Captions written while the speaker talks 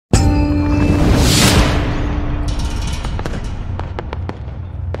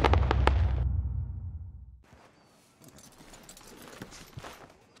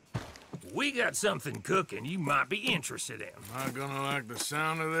We got something cooking you might be interested in. Am I gonna like the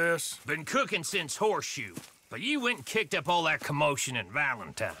sound of this? Been cooking since Horseshoe, but you went and kicked up all that commotion in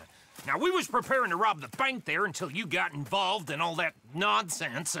Valentine. Now, we was preparing to rob the bank there until you got involved in all that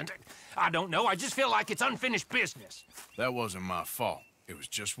nonsense, and I don't know, I just feel like it's unfinished business. That wasn't my fault. It was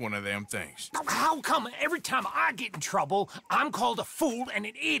just one of them things. How come every time I get in trouble, I'm called a fool and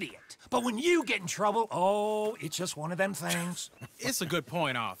an idiot? But when you get in trouble, oh, it's just one of them things. It's a good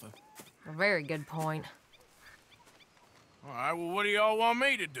point, Arthur. A very good point. All right, well, what do y'all want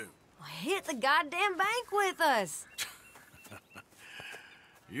me to do? Well, hit the goddamn bank with us.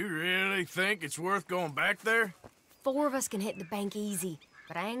 You really think it's worth going back there? 4 of us can hit the bank easy,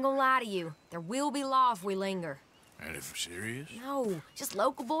 but I ain't gonna lie to you. There will be law if we linger. And if we're serious? No, just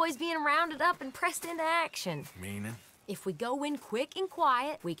local boys being rounded up and pressed into action. Meaning? If we go in quick and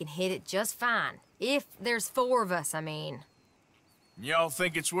quiet, we can hit it just fine. If there's 4 of us, I mean. Y'all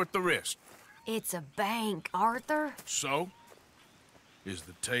think it's worth the risk? It's a bank, Arthur. So? Is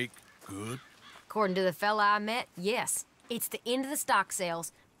the take good? According to the fella I met, yes. It's the end of the stock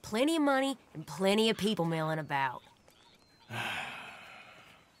sales. Plenty of money and plenty of people milling about.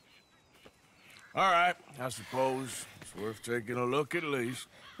 All right, I suppose it's worth taking a look at least.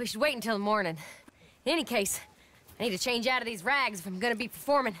 We should wait until the morning. In any case, I need to change out of these rags if I'm gonna be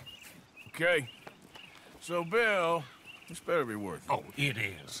performing. Okay. So, Bill, this better be worth it. Oh, it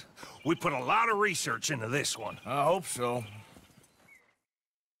is. We put a lot of research into this one. I hope so.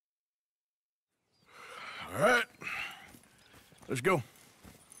 All right. Let's go.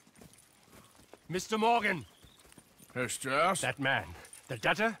 Mr. Morgan. Herr Strauss? That man. The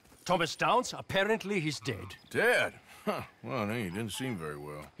debtor, Thomas Downs, apparently he's dead. Dead? Huh. Well, no, he didn't seem very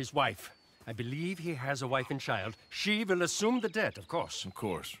well. His wife. I believe he has a wife and child. She will assume the debt, of course. Of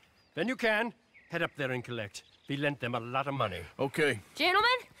course. Then you can head up there and collect. We lent them a lot of money. Okay. Gentlemen,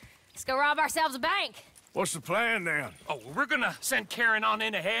 let's go rob ourselves a bank. What's the plan, then? Oh, we're gonna send Karen on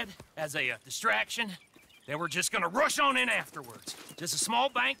in ahead as a distraction. Then we're just gonna rush on in afterwards. Just a small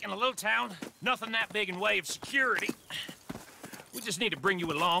bank in a little town. Nothing that big in way of security. We just need to bring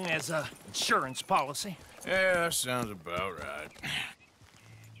you along as a insurance policy. Yeah, that sounds about right.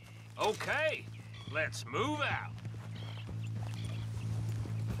 Okay, let's move out.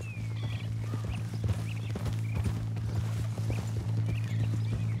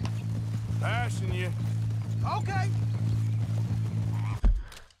 Passing you. Okay.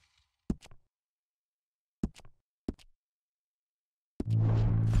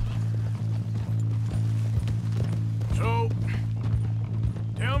 So,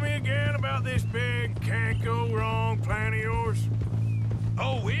 tell me again about this big can't-go-wrong plan of yours.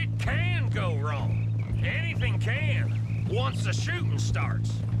 Oh, it can go wrong. Anything can, once the shooting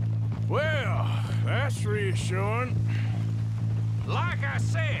starts. Well, that's reassuring. Like I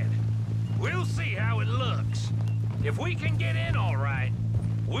said, we'll see how it looks. If we can get in all right,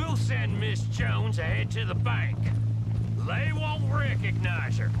 we'll send Miss Jones ahead to the bank. They won't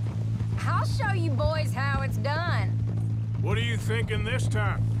recognize her. I'll show you boys how it's done. What are you thinking this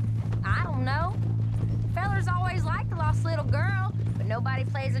time? I don't know. Fellers always like the lost little girl, but nobody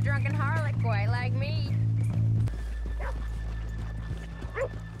plays a drunken harlot quite like me.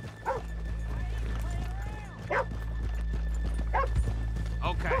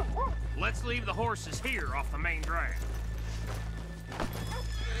 Okay, let's leave the horses here off the main drag.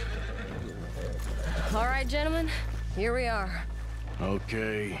 All right, gentlemen, here we are.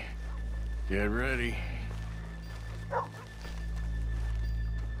 Okay, get ready.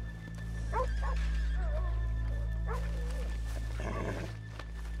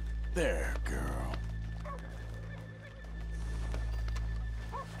 There, girl.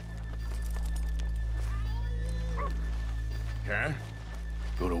 Karen,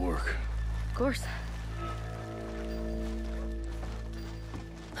 go to work. Of course.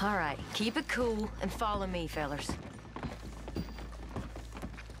 All right, keep it cool and follow me, fellers.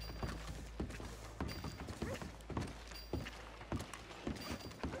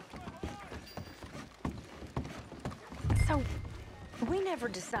 So, we never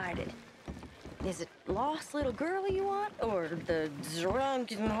decided. Is it lost little girl you want, or the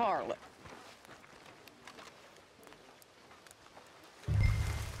drunken harlot?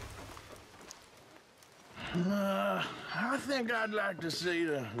 I think I'd like to see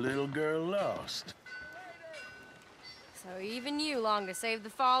the little girl lost. So even you long to save the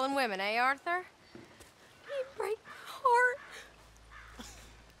fallen women, eh, Arthur? You break my heart.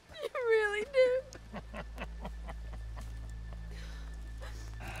 You really do.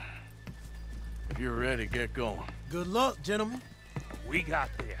 If you're ready, get going. Good luck, gentlemen. We got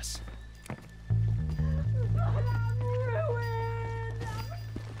this.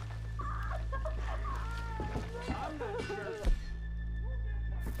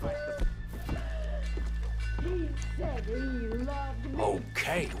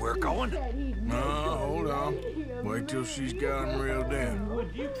 Okay, we're going. No, hold on. Wait till she's got him reeled in.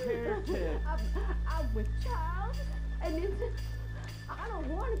 Would you care to... I'm with child, and it's... I don't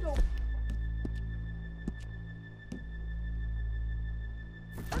want to go...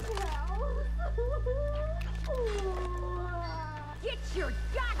 Get your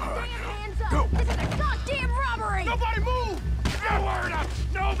goddamn hands up! This is a goddamn robbery! Nobody move! Nowhere to...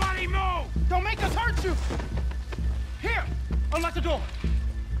 Nobody move! Don't make us hurt you! Here! Unlock the door!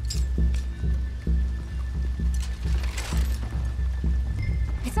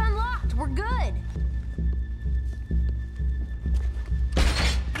 It's unlocked. We're good.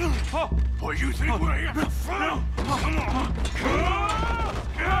 What you think we're here for fun? Come on!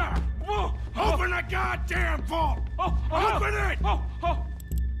 Open the goddamn vault! Open it!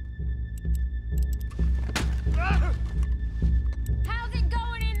 How's it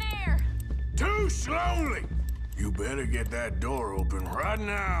going in there? Too slowly! You better get that door open right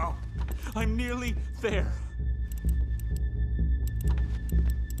now. I'm nearly there.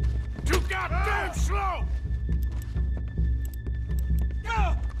 Too goddamn slow!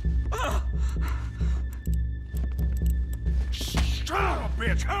 Son of a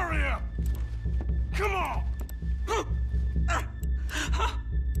bitch, hurry up! Come on!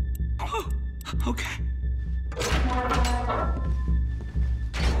 Okay.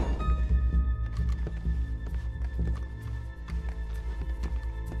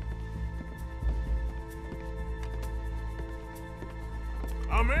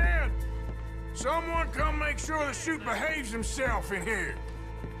 I'm in! Someone come make sure the chute behaves himself in here.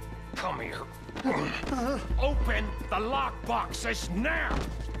 Come here. Open the lockboxes now!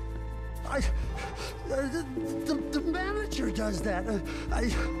 The manager does that.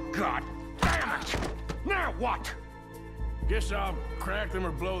 God damn it! Now what? Guess I'll crack them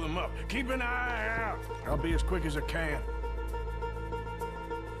or blow them up. Keep an eye out. I'll be as quick as I can.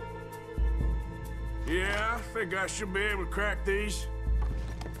 Yeah, I think I should be able to crack these.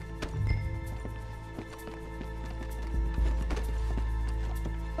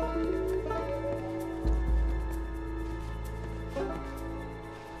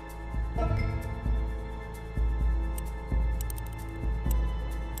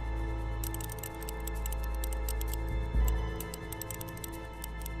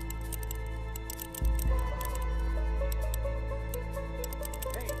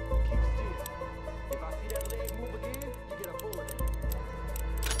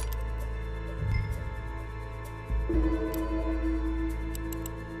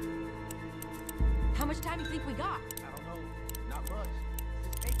 How much time do you think we got? I don't know. Not much.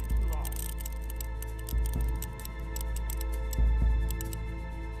 It's taking too long.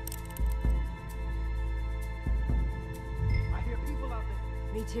 I hear people out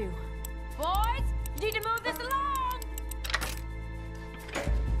there. Me too. Boys, you need to move this along!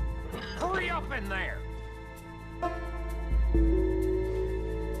 Hurry up in there!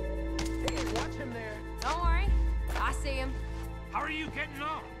 Hey, watch him there. Don't worry. I see him. How are you getting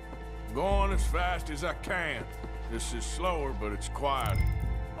on? Going as fast as I can. This is slower, but it's quiet.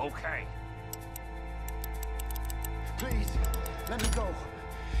 Okay. Please, let me go.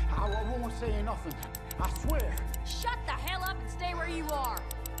 I won't say nothing. I swear. Shut the hell up and stay where you are.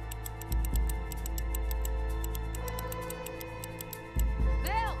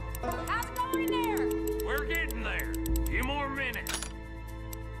 Bill, how's it going in there? We're getting there. A few more minutes.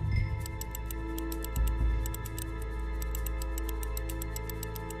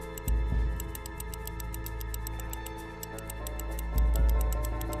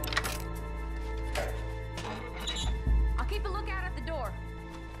 I'll keep a lookout at the door.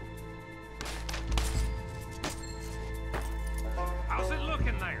 How's it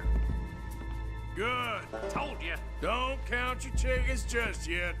looking there? Good. Told you. Don't count your chickens just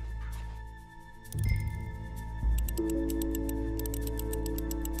yet.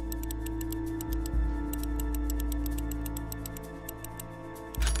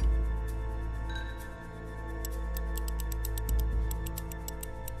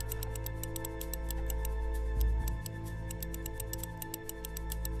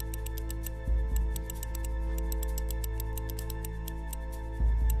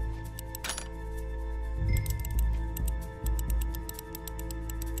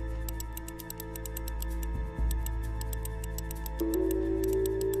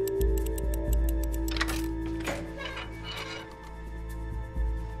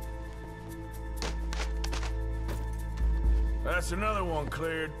 That's another one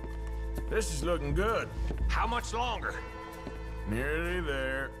cleared. This is looking good. How much longer? Nearly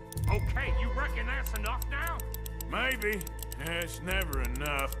there. Okay, you reckon that's enough now? Maybe. It's never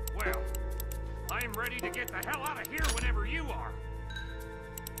enough. Well, I am ready to get the hell out of here whenever you are.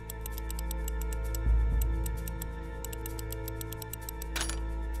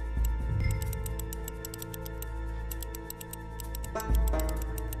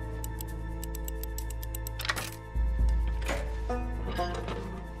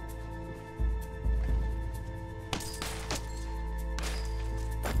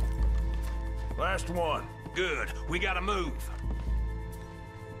 Last one. Good. We gotta move.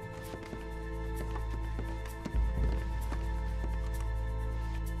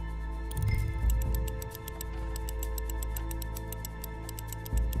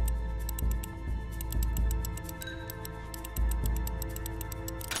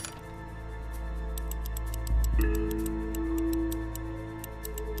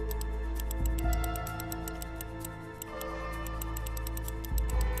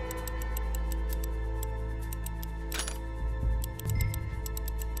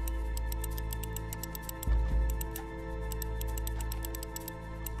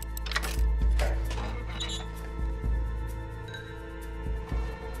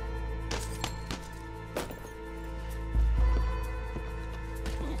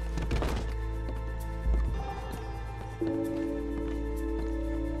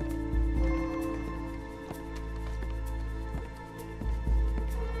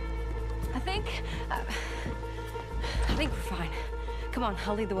 I think we're fine. Come on,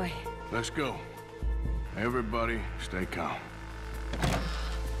 I'll lead the way. Let's go. Everybody, stay calm.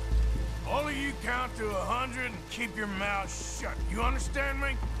 All of you count to 100 and keep your mouth shut. You understand me?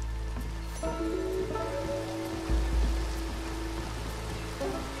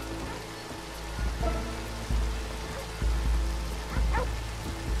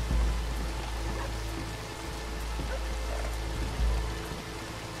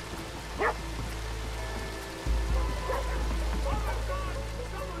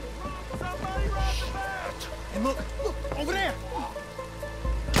 And look, over there!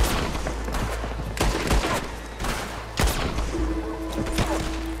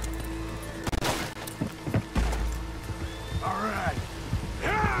 All right.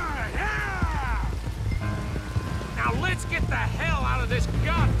 Yeah! Now let's get the hell out of this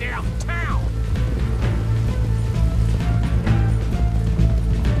goddamn town!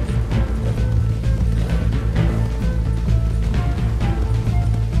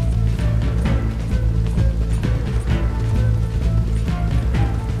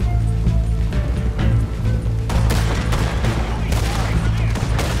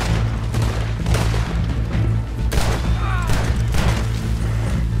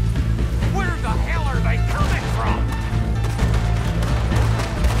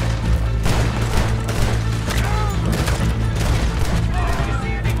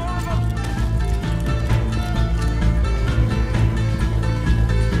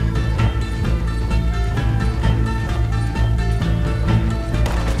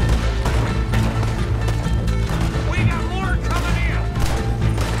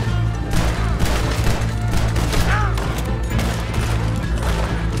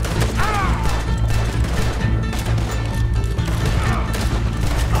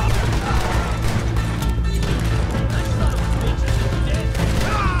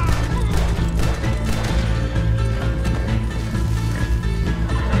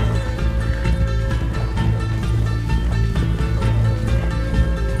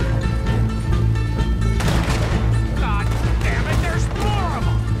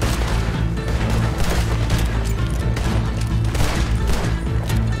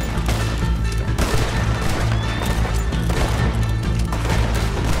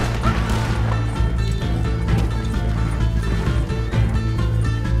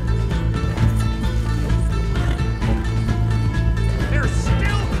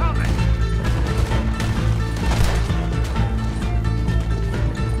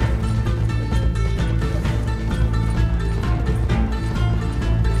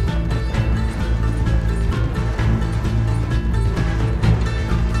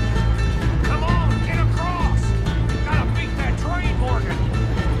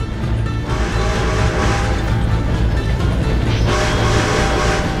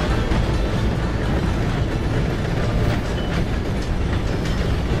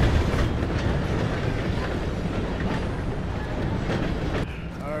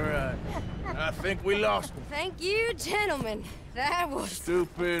 I think we lost him. Thank you, gentlemen. That was...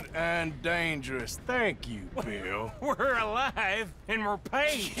 Stupid and dangerous. Thank you, Bill. We're alive, and we're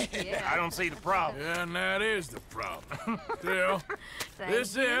paid. Yeah. I don't see the problem. Yeah, and that is the problem. Still,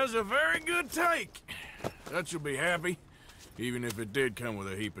 this is a very good take. That you'll be happy, even if it did come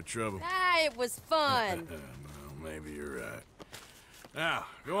with a heap of trouble. Ah, it was fun. Well, maybe you're right. Now,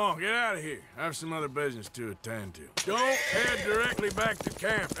 go on, get out of here. I have some other business to attend to. Don't head directly back to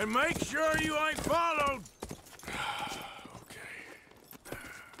camp, and make sure you ain't followed.